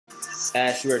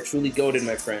Ash, you are truly goated,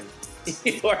 my friend.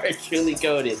 You are truly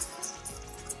goated.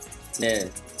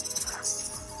 Man,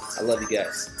 I love you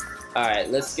guys. Alright,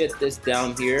 let's get this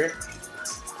down here.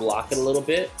 Block it a little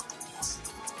bit.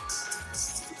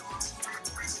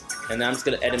 And now I'm just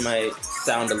going to edit my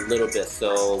sound a little bit,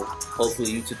 so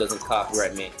hopefully YouTube doesn't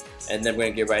copyright me. And then we're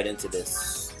going to get right into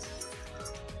this.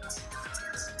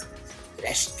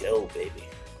 Let's go, baby.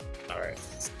 Alright.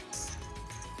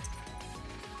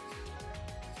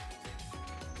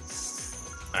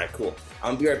 Alright, cool.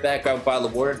 I'm going to be right back. Grab a bottle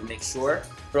of water to make sure.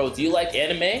 Bro, do you like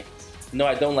anime? No,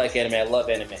 I don't like anime. I love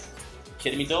anime.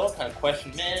 Kidding me, though? What kind of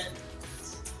question, man?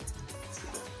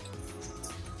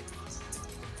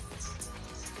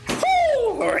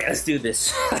 Woo! Alright, let's do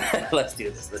this. Let's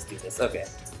do this. Okay.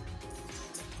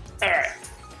 Alright.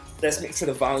 Let's make sure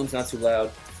the volume's not too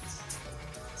loud.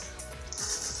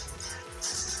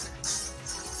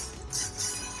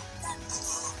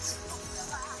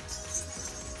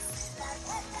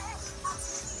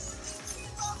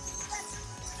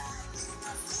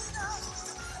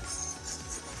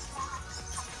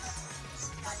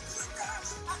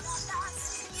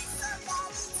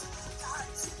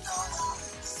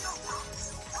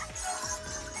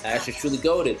 Ash is truly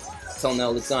goated. I tell him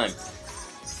all the time.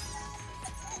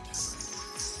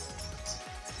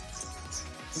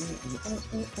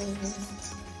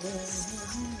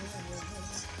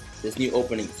 This new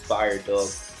opening's fire, dog.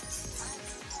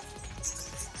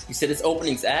 You said this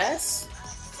opening's ass?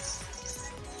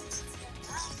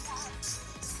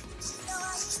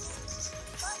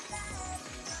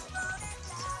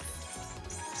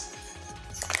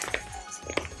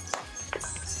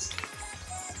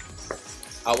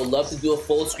 I would love to do a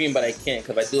full screen, but I can't,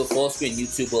 because if I do a full screen,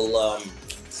 YouTube will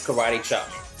karate chop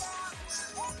me.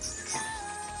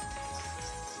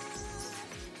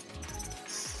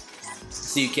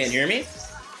 So you can't hear me?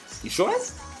 You sure?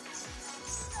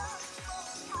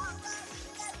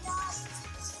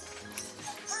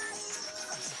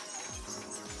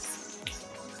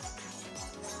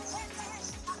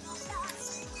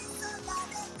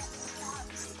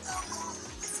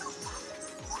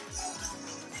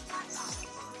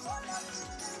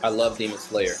 I love Demon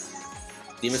Slayer.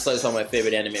 Demon Slayer is one of my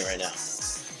favorite anime right now.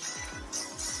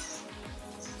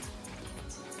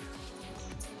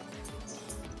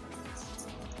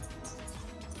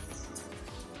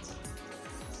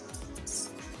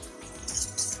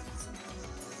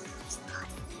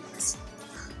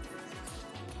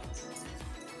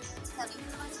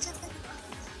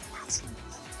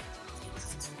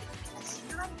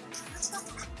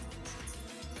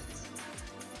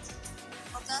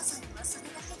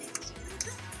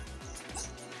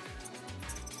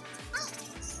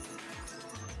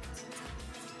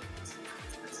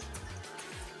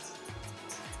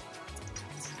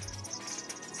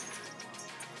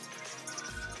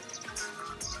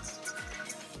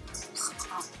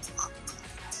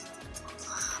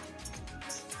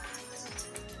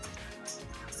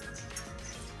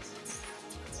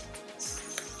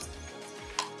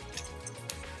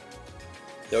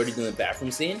 They're already doing the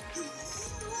bathroom scene?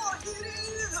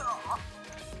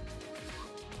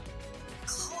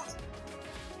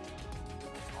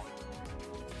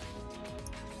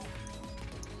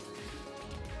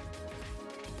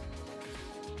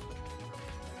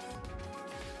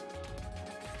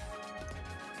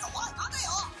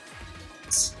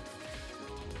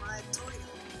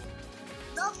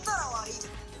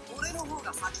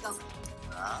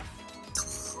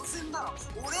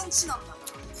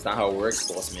 It's not how it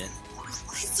works, boss man.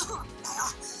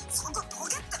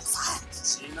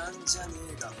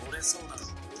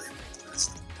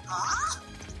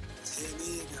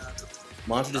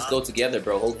 Why don't you just go together,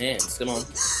 bro? Hold hands. Come on.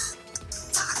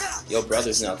 Yo,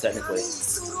 brothers now, technically.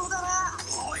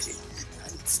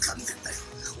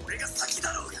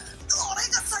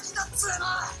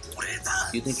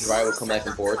 Do you think Jiraiya will come back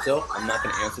in Boruto? I'm not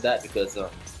going to answer that because,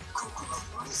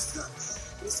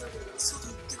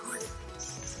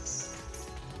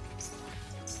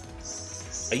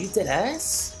 Are you dead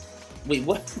ass? Wait,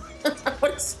 what?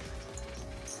 What is...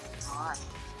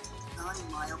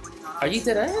 Are you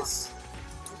dead ass?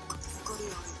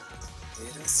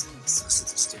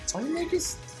 Why didn't they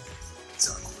just...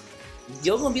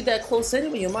 You're gonna be that close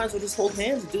anyway, you might as well just hold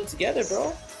hands and do it together,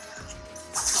 bro.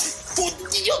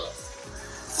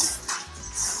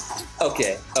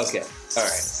 Okay,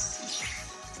 alright.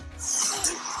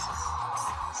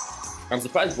 I'm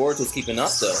surprised Boruto's keeping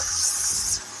up though.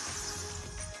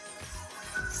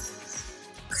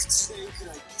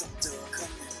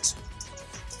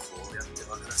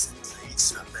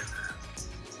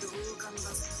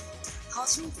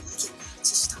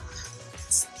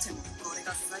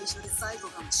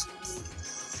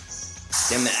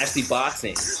 Damn, they're actually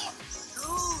boxing.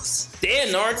 Damn,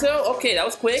 Naruto. Okay, that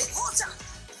was quick.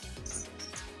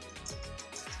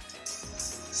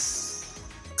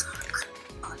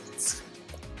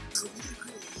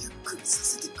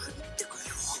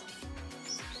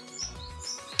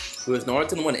 Was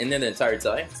Naruto the one in there the entire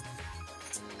time?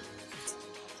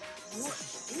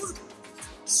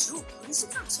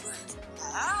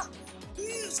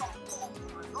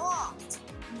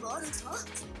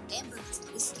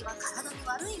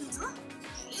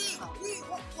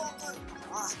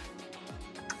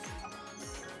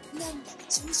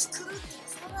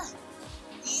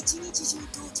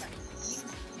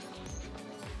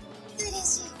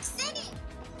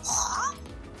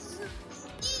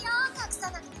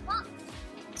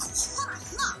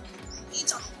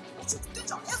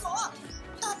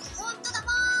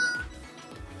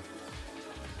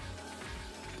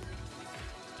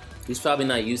 He's probably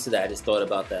not used to that. I just thought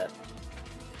about that.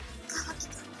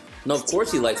 No, of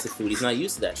course he likes the food. He's not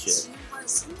used to that shit.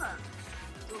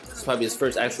 It's probably his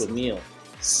first actual meal.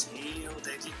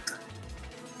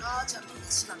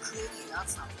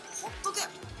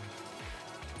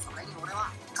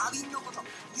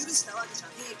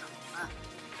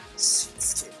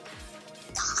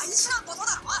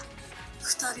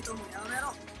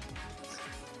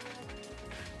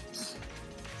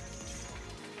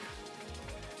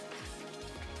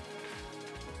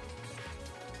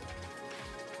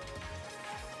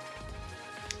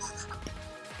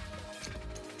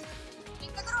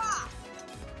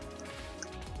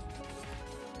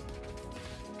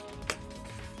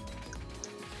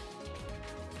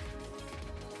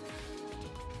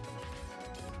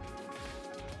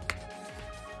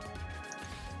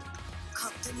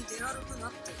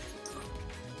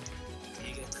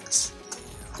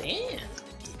 Damn.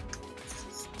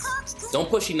 Don't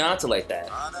push Hinata like that.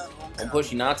 Don't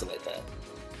push Hinata like that.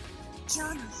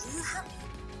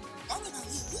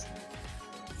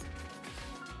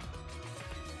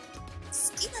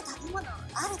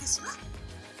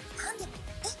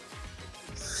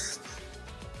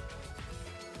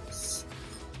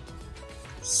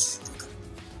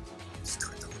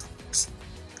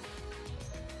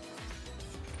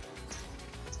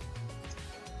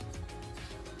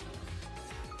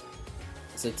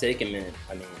 It's gonna take a minute.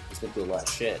 I mean, he's gonna do a lot of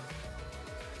shit.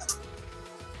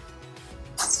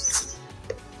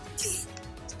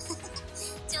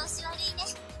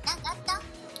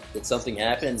 Did something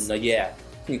happen? No, yeah.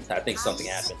 I think something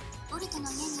happened.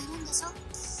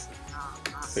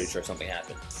 Pretty sure something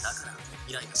happened.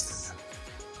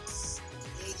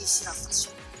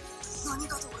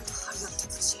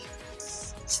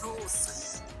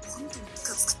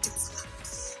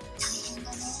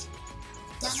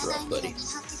 That's rough, buddy.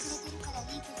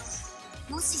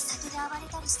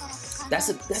 That's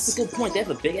a good point. They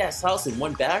have a big ass house in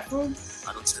one bathroom.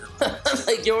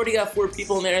 Like you already got 4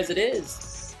 people in there as it is.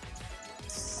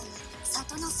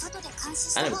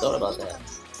 I never thought about that.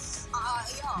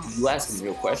 You ask him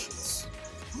real questions.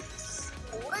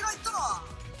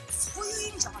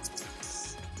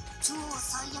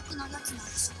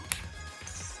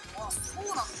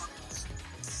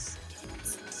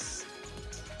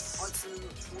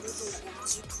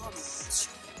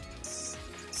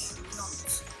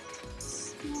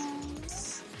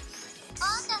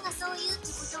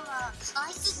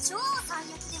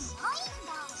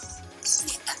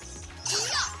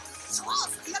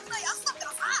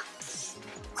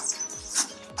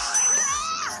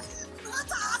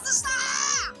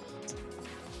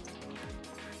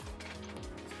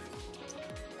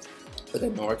 Look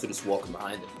at Naruto just walking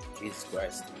behind him. Jesus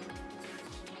Christ.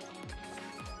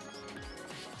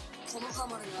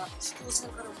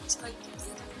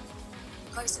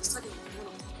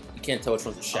 You can't tell which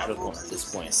one's the shadow one at this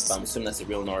point, but I'm assuming that's the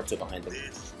real Naruto behind him.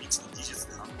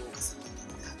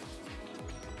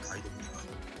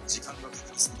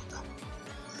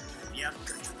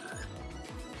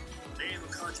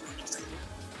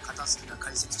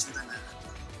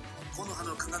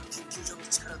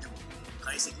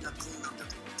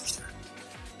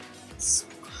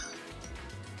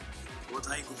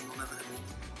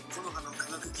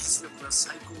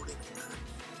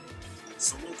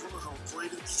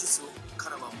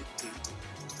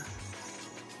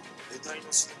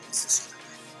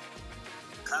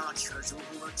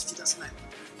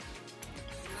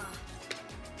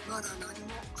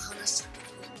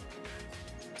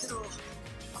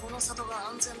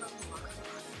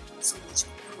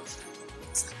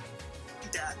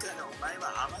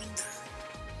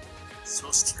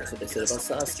 That's what they said about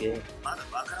Sasuke.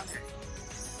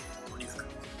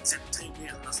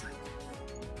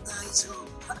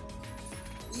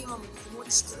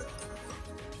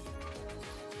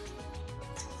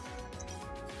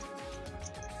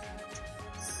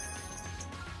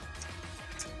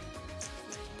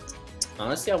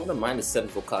 Honestly, I wouldn't mind the 7th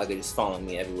Hokage just following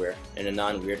me everywhere in a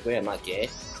non-weird way. I'm not gay,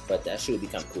 but that shit would be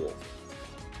kind of cool.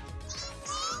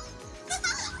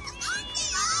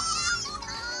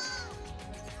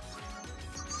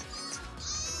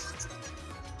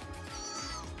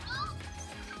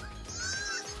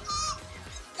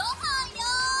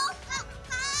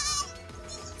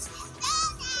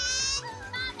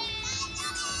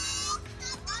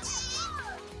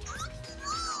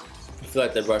 I feel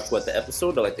like they rushed what, the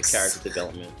episode or like the character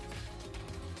development?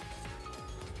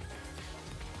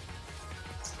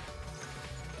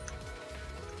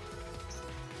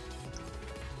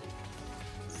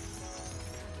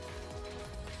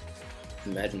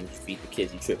 Imagine if you beat the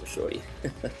kids, you trip a shorty.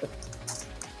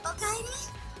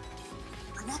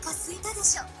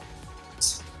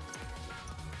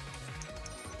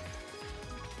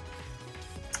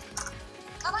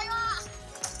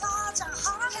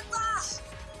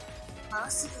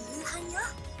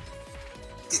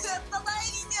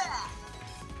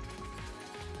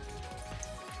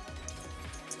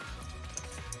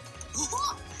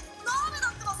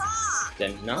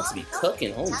 Then not to be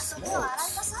cooking, holy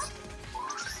smokes.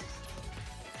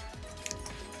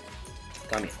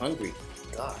 Got me hungry.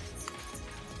 God.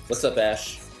 What's up,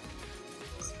 Ash?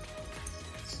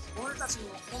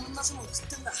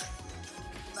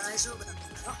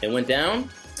 It went down?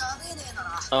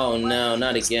 Oh no,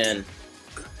 not again.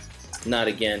 Not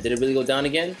again. Did it really go down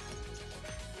again?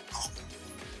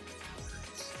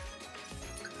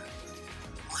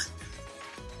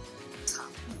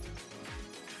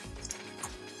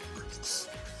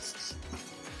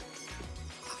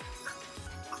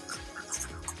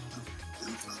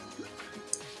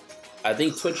 I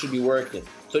think Twitch should be working.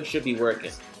 Twitch should be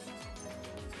working.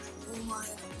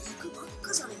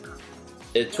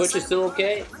 If Twitch is still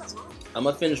okay, I'm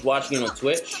gonna finish watching it on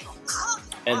Twitch,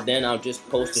 and then I'll just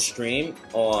post a stream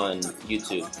on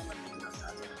YouTube.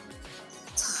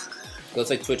 Looks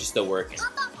like Twitch is still working.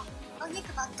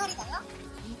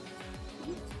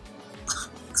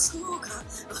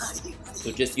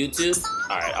 So just YouTube?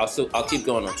 Alright, I'll keep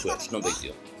going on Twitch, no big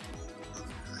deal.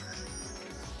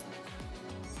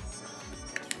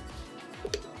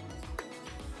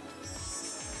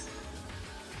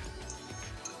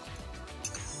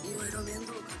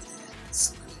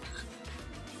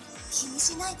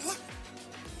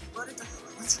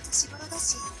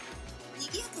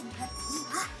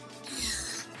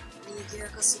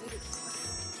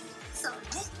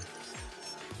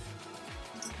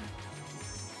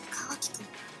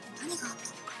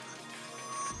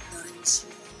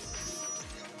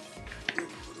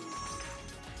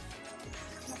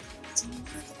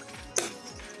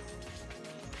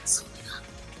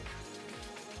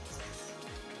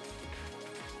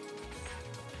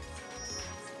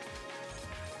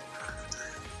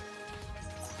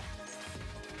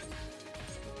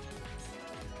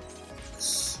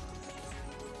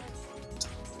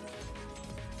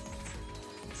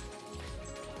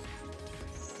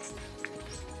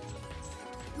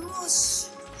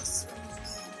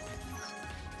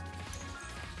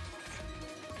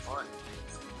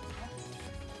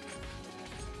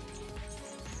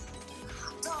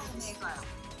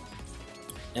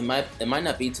 It might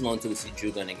not be too long until we see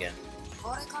Jugan again.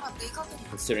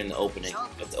 Considering the opening.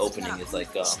 If the opening is like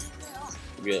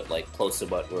real like close to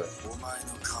what we're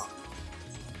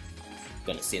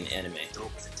gonna see in the anime.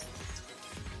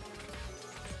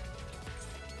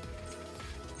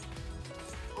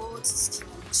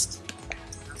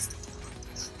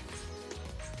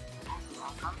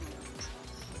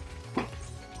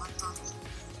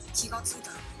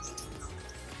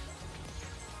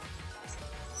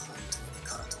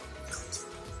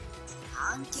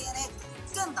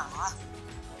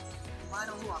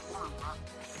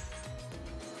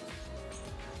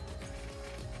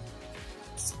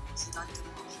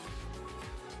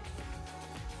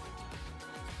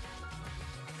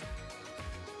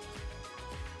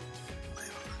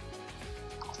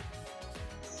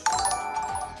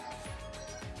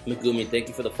 Megumi, thank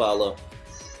you for the follow.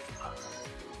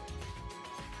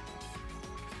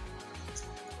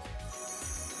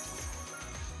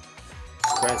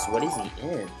 Christ, what is he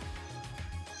in?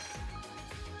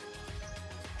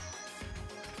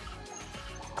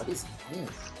 What is he in?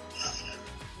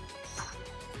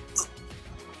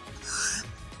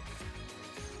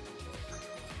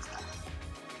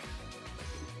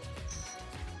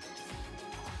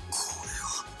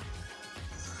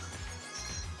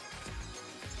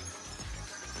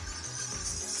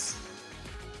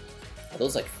 Are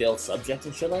those like failed subjects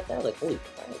and shit like that? Like, holy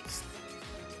Christ.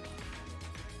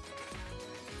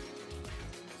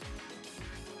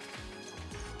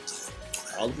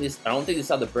 I don't think this is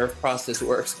how the birth process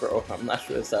works, bro. I'm not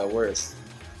sure that's how it works.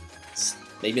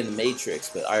 Maybe in the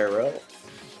Matrix, but IRL?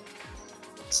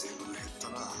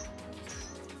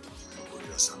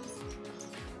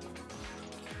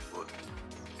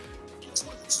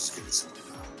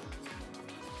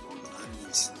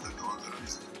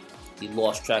 He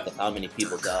lost track of how many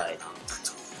people died.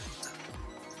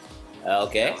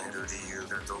 Okay.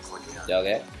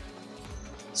 Okay.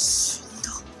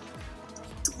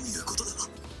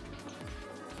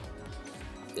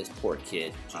 This poor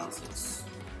kid, Jesus.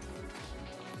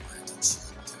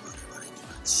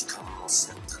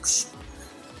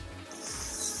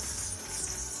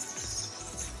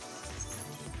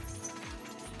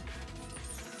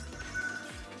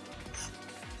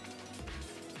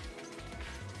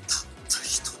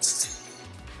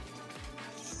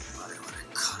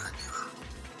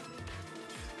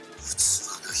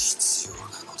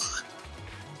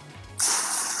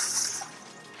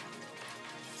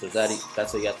 So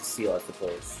that's what you have to seal, I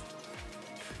suppose.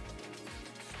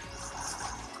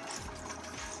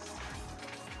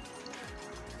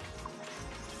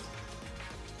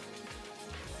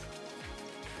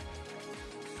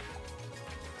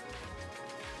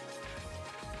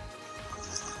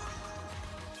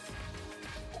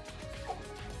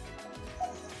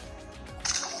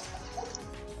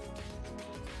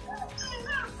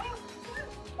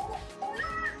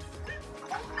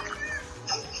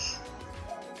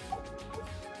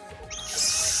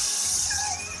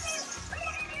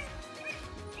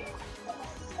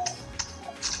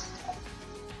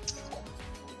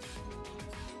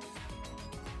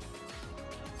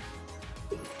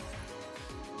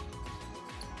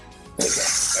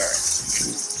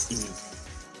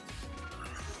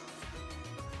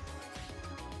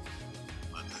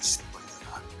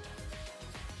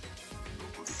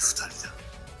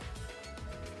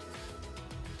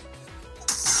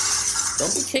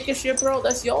 Don't be kicking shit, bro.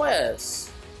 That's your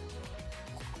ass.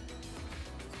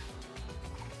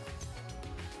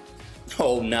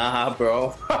 Oh, nah,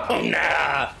 bro. Oh,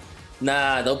 nah.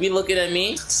 Nah, don't be looking at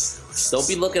me. Don't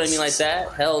be looking at me like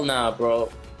that. Hell nah, bro.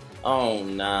 Oh,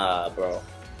 nah, bro.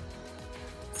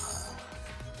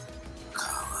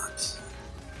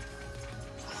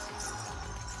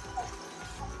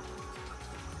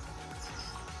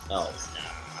 Oh,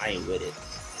 nah. I ain't with it.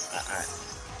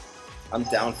 I'm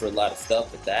down for a lot of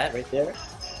stuff, but that right there,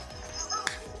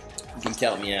 you can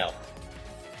count me out.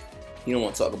 He don't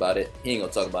want to talk about it. He ain't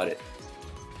gonna talk about it.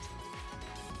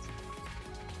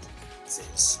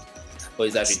 But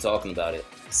he's actually talking about it.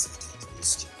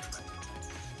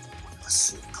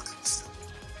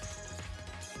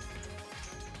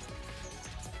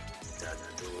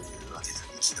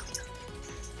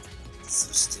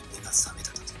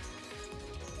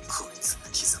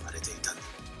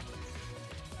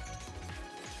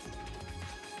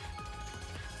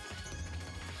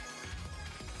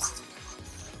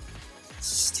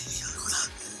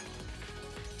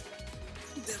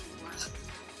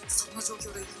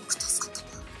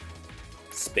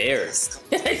 Spared.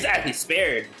 Exactly,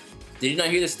 spared. Did you not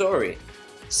hear the story?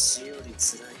 Spared?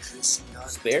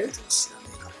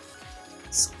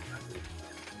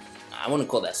 I wouldn't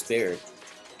call that spared.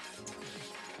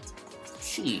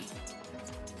 She.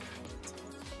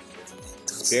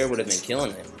 Spared would have been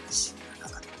killing him.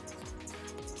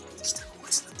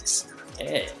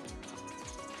 Yeah.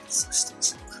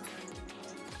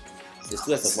 This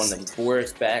dude has one of the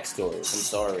worst backstories. I'm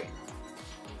sorry.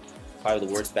 Probably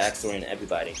the worst backstory in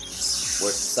everybody.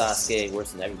 Worse than Sasuke,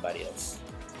 worse than everybody else.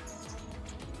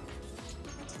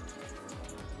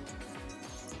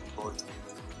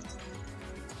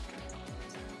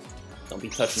 Don't be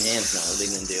touching hands now. What are they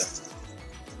gonna do?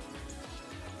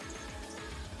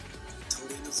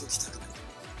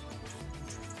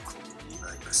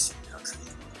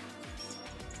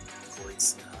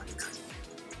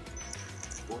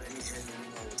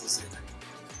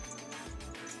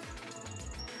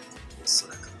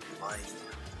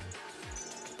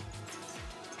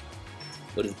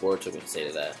 What is Boruto going to say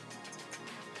to that?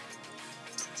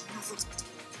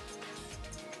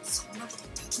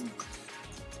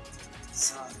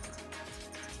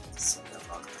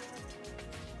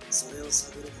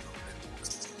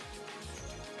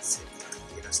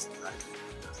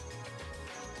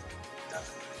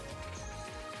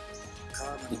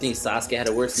 You think Sasuke had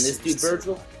it worse than this dude,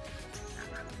 Virgil?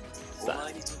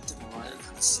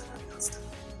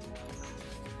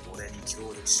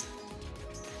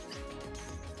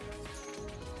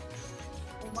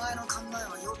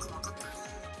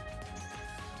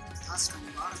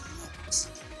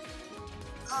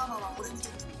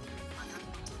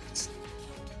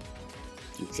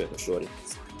 You tripping, shorty.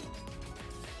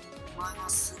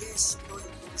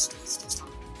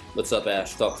 What's up,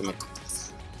 Ash? Talk to me.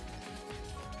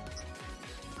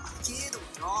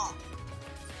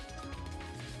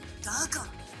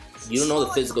 You don't know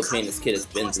the physical pain this kid has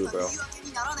been through, bro.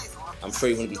 I'm sure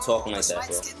you wouldn't be talking like that,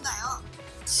 bro.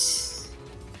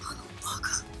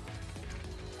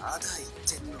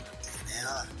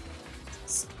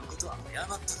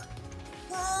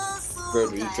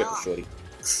 Virgil, you tripping, shorty.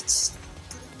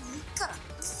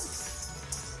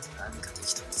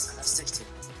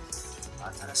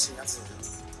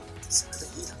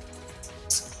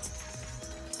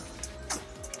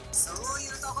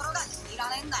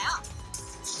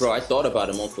 Bro, I thought about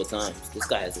it multiple times. This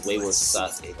guy has way worse than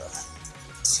Sasuke, bro.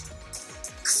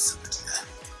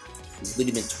 He's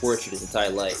literally been tortured his entire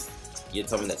life. You're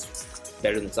telling me that's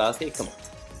better than Sasuke? Come on.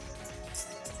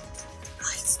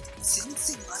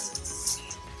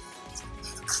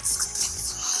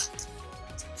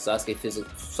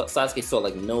 Sasuke saw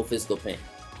like no physical pain.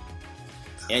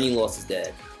 And he lost his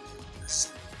dad.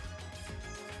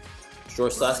 Sure,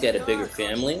 Sasuke had a bigger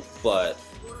family, but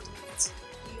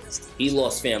he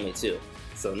lost family too.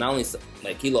 So not only,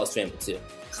 like, he lost family too.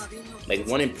 Like,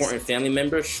 one important family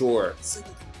member, sure.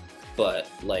 But,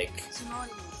 like,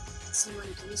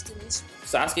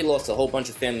 Sasuke lost a whole bunch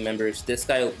of family members. This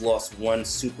guy lost one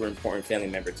super important family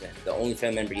member to him. The only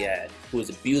family member he had, who was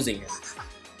abusing him.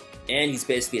 And he's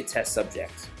basically a test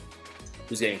subject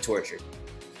who's getting tortured.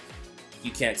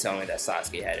 You can't tell me that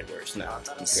Sasuke had it worse. No,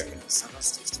 I'm tripping.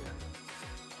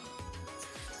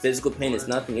 Physical pain is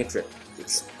nothing, you're tripping.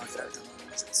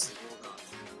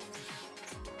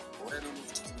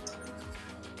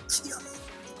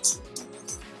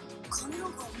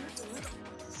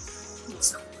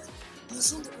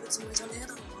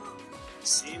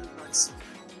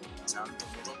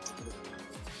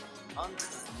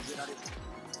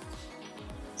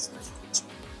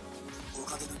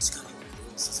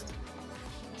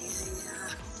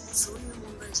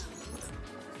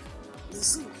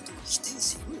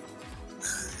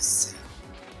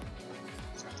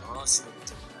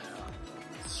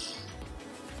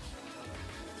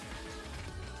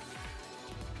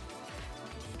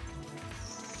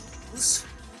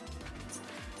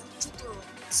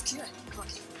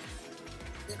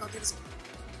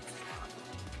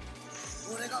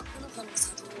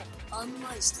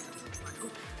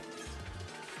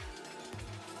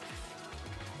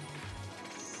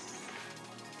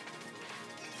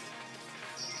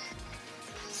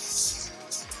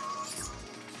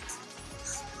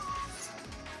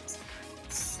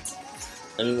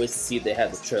 Let me wait to see if they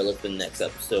have the trailer for the next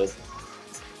episode.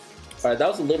 Alright, that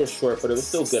was a little short, but it was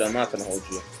still good. I'm not gonna hold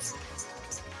you.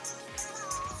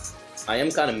 I am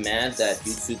kind of mad that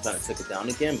YouTube kind of took it down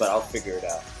again, but I'll figure it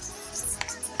out.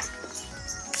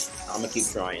 I'm gonna keep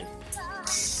trying.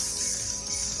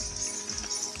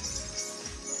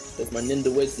 Because my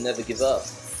Nindo ways to never give up.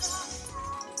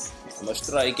 I must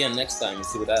try again next time and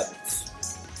see what happens.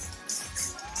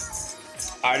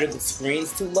 Either the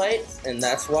screen's too light, and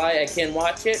that's why I can't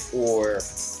watch it, or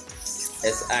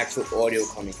it's actual audio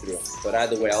coming through. But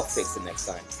either way, I'll fix it next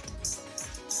time.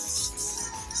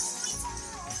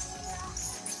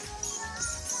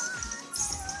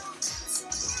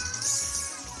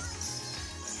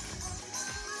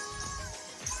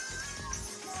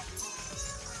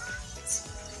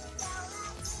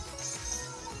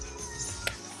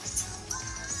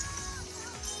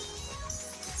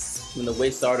 When the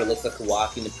way started, it looks like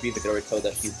Kawaki. In the preview, they already told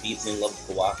that she's deeply in love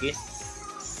with Kawaki.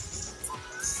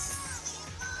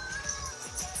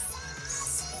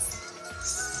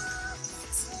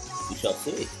 We shall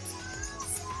see.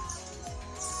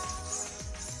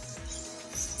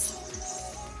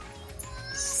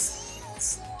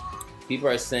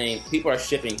 People are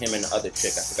shipping him and the other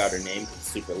chick. I forgot her name.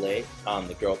 Super Lay.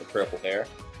 The girl with the purple hair.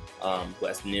 Who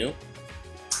has new.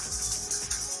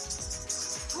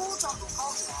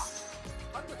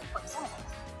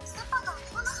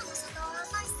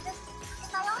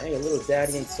 Hey, a little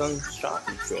daddy and son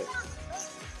shopping trip.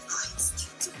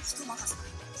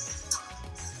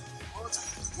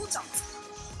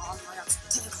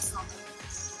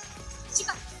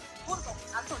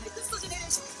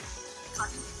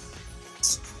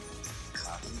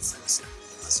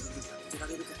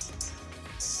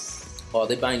 Oh,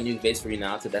 they're buying new vase for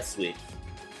Hinata? That's sweet.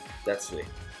 That's sweet.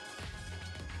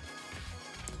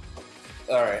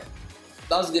 Alright.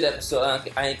 That was a good episode.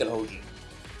 I ain't gonna hold you.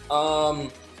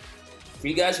 For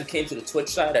you guys who came to the Twitch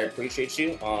side, I appreciate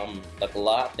you. Like a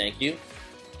lot, thank you.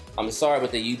 I'm sorry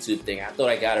with the YouTube thing. I thought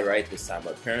I got it right this time,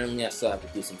 but apparently I still have to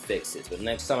do some fixes. But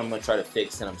next time I'm going to try to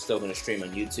fix it. I'm still going to stream on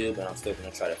YouTube, and I'm still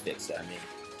going to try to fix it. I mean,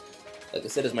 like I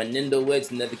said, it's my Nindo wigs,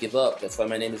 never give up. That's why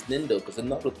my name is Nindo, because of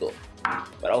Naruto.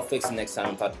 But I'll fix it next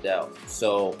time without a doubt.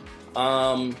 So,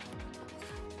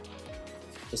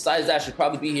 besides that, I should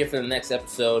probably be here for the next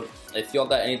episode. If y'all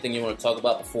got anything you want to talk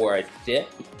about before I dip,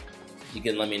 you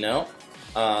can let me know.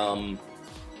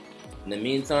 In the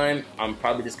meantime, I'm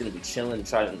probably just going to be chilling and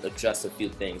trying to adjust a few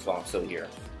things while I'm still here.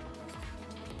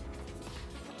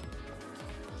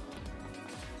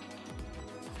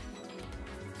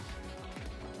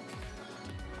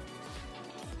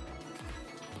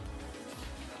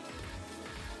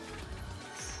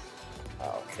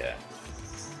 Okay.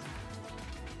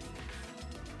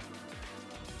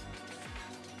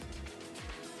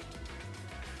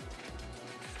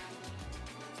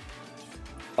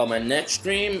 On my next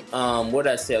stream, what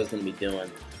did I say I was going to be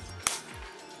doing?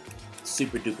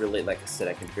 Super duper late, like I said,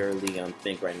 I can barely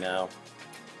think right now.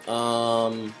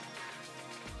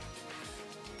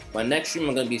 My next stream,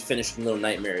 I'm going to be finishing Little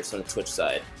Nightmares on the Twitch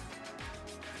side.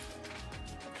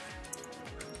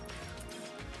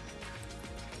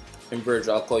 And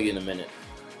Virgil, I'll call you in a minute.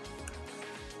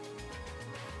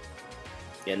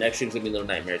 Yeah, next stream's going to be Little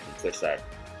Nightmares on the Twitch side.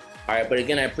 Alright, but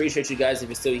again, I appreciate you guys if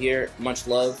you're still here. Much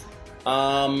love.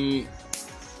 11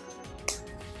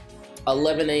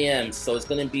 a.m. So it's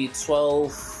gonna be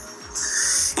 12.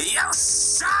 Yo,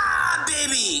 sha,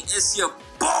 baby, it's your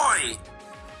boy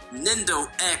Nindo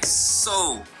X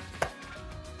Soul.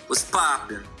 What's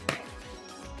poppin'?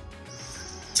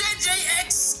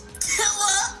 JJX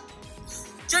Killer.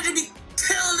 JJ be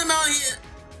killing them out here.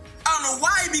 I don't know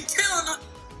why he be killing them,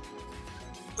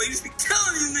 but he just be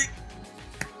killing these niggas.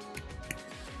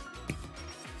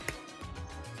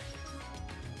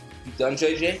 You done,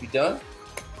 JJ? You done?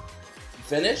 You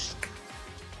finished?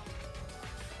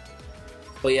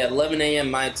 But yeah, 11 a.m.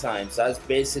 my time, so that's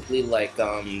basically like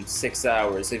 6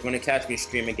 hours. So if you want to catch me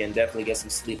stream again, definitely get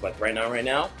some sleep like right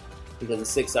now, because in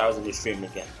 6 hours I'll be streaming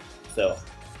again. So,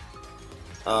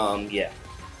 yeah.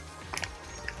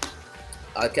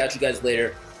 I'll catch you guys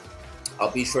later.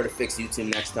 I'll be sure to fix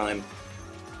YouTube next time.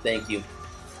 Thank you.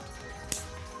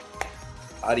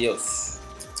 Adios.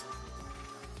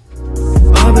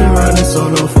 I've been riding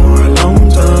solo for a long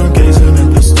time, gazing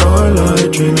at the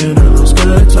starlight, dreaming of those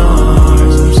good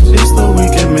times. It's the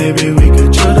weekend, maybe we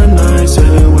could chill tonight,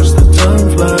 say watch the time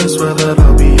fly, swear that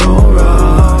I'll be alright.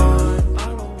 I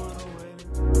don't wanna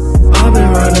wait. I've been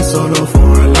riding solo for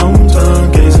a long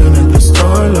time.